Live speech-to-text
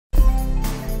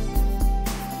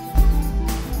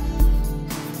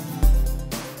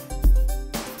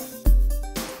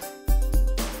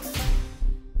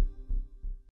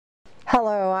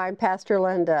Hello, I'm Pastor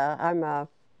Linda. I'm a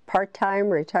part-time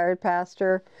retired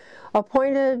pastor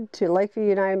appointed to Lakeview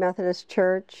United Methodist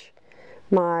Church.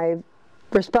 My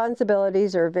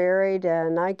responsibilities are varied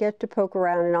and I get to poke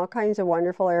around in all kinds of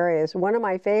wonderful areas. One of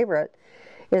my favorite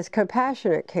is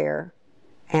compassionate care.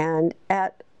 And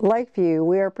at Lakeview,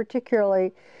 we are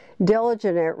particularly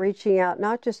diligent at reaching out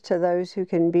not just to those who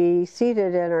can be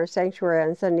seated in our sanctuary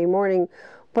on Sunday morning,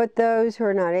 but those who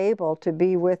are not able to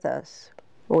be with us.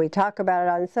 We talk about it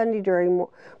on Sunday during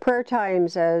prayer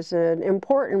times as an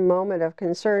important moment of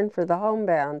concern for the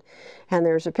homebound. And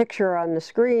there's a picture on the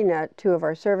screen at two of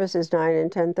our services, 9 and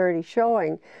 10:30,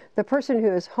 showing the person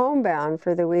who is homebound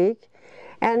for the week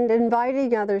and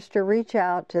inviting others to reach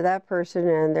out to that person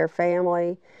and their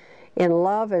family in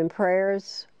love and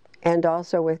prayers, and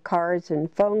also with cards and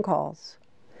phone calls.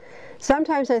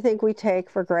 Sometimes I think we take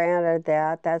for granted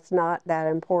that that's not that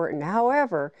important.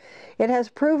 However, it has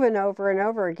proven over and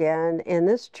over again in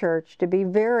this church to be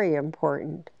very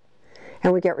important.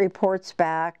 And we get reports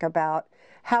back about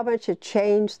how much it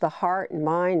changed the heart and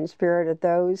mind and spirit of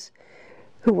those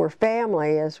who were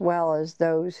family as well as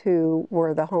those who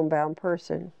were the homebound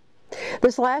person.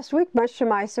 This last week, much to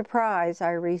my surprise,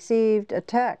 I received a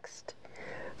text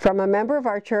from a member of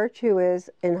our church who is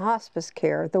in hospice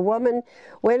care. The woman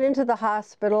went into the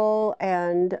hospital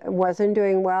and wasn't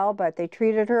doing well, but they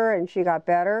treated her and she got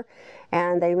better,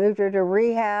 and they moved her to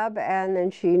rehab, and then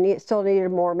she still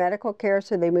needed more medical care,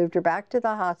 so they moved her back to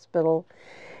the hospital,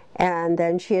 and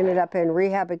then she ended up in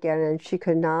rehab again, and she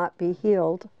could not be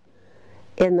healed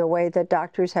in the way that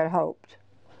doctors had hoped,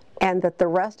 and that the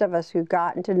rest of us who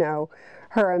gotten to know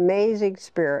her amazing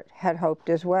spirit had hoped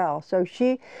as well. So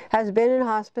she has been in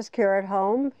hospice care at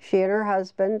home. She and her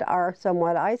husband are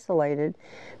somewhat isolated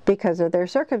because of their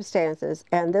circumstances,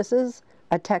 and this is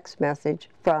a text message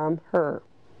from her.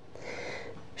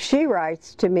 She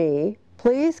writes to me,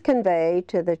 "Please convey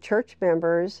to the church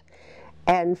members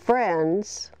and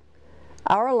friends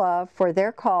our love for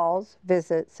their calls,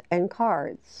 visits, and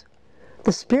cards.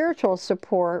 The spiritual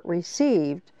support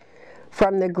received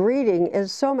from the greeting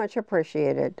is so much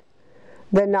appreciated.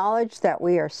 The knowledge that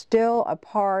we are still a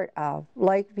part of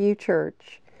Lakeview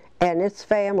Church and its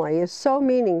family is so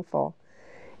meaningful.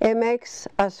 It makes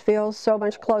us feel so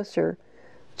much closer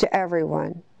to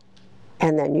everyone."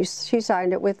 And then she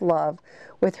signed it with love,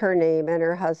 with her name and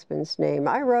her husband's name.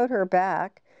 I wrote her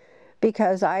back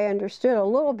because I understood a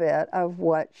little bit of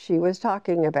what she was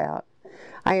talking about.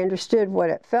 I understood what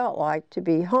it felt like to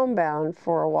be homebound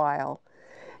for a while.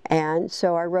 And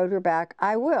so I wrote her back,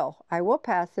 I will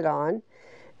pass it on.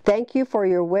 Thank you for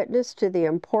your witness to the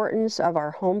importance of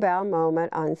our homebound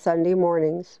moment on Sunday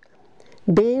mornings.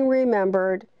 Being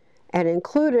remembered and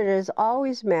included has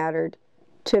always mattered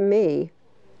to me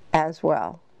as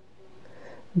well.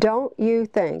 Don't you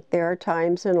think there are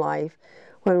times in life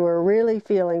when we're really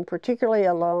feeling particularly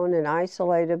alone and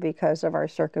isolated because of our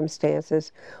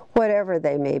circumstances, whatever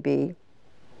they may be,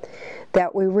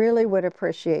 that we really would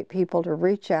appreciate people to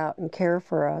reach out and care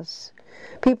for us,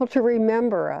 people to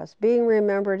remember us? Being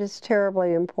remembered is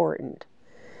terribly important.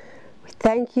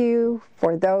 Thank you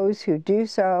for those who do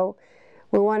so.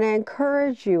 We want to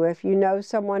encourage you, if you know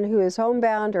someone who is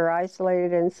homebound or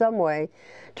isolated in some way,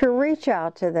 to reach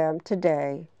out to them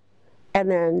today, and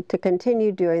then to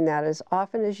continue doing that as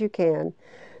often as you can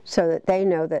so that they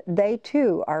know that they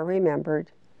too are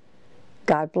remembered.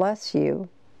 God bless you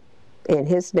in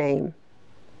His name.